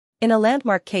In a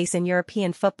landmark case in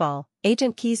European football,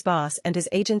 agent Kees Vos and his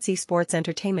agency Sports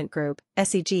Entertainment Group,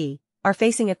 SEG, are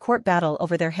facing a court battle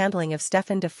over their handling of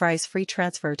Stefan De Vrij's free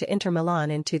transfer to Inter Milan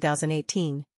in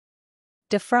 2018.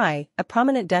 De Vrij, a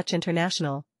prominent Dutch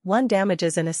international, won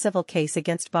damages in a civil case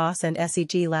against Vos and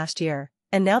SEG last year,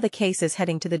 and now the case is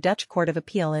heading to the Dutch Court of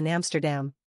Appeal in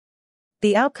Amsterdam.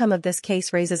 The outcome of this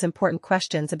case raises important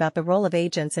questions about the role of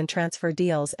agents in transfer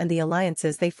deals and the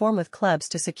alliances they form with clubs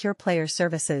to secure players'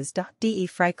 services. De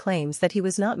Vrij claims that he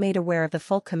was not made aware of the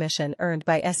full commission earned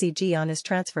by SEG on his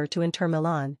transfer to Inter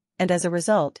Milan, and as a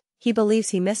result, he believes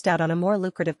he missed out on a more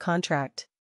lucrative contract.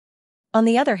 On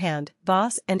the other hand,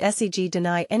 Vos and SEG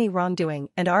deny any wrongdoing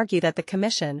and argue that the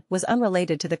commission was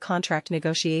unrelated to the contract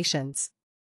negotiations.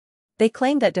 They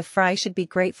claim that De Vrij should be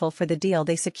grateful for the deal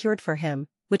they secured for him,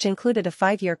 which included a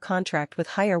 5-year contract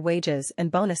with higher wages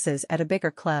and bonuses at a bigger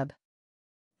club.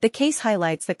 The case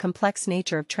highlights the complex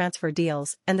nature of transfer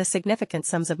deals and the significant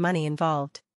sums of money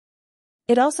involved.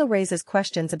 It also raises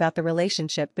questions about the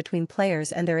relationship between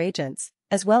players and their agents,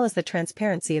 as well as the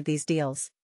transparency of these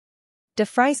deals. De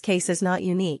Vrij's case is not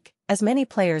unique, as many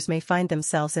players may find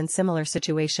themselves in similar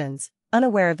situations,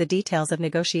 unaware of the details of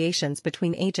negotiations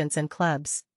between agents and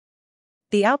clubs.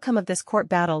 The outcome of this court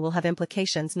battle will have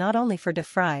implications not only for De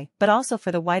Vrij but also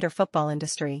for the wider football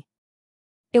industry.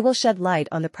 It will shed light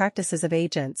on the practices of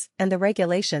agents and the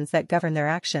regulations that govern their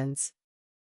actions.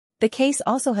 The case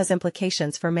also has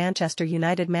implications for Manchester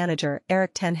United manager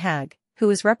Erik Ten Hag, who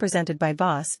is represented by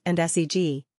Vos and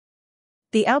SEG.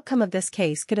 The outcome of this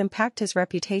case could impact his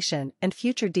reputation and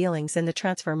future dealings in the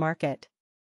transfer market.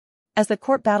 As the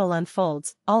court battle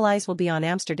unfolds, all eyes will be on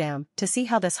Amsterdam to see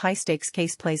how this high-stakes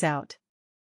case plays out.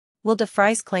 Will De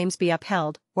Vrij's claims be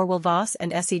upheld, or will Vos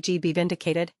and SEG be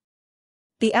vindicated?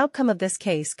 The outcome of this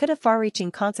case could have far-reaching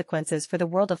consequences for the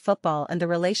world of football and the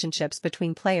relationships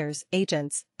between players,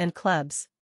 agents, and clubs.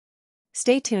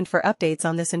 Stay tuned for updates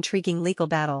on this intriguing legal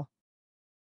battle.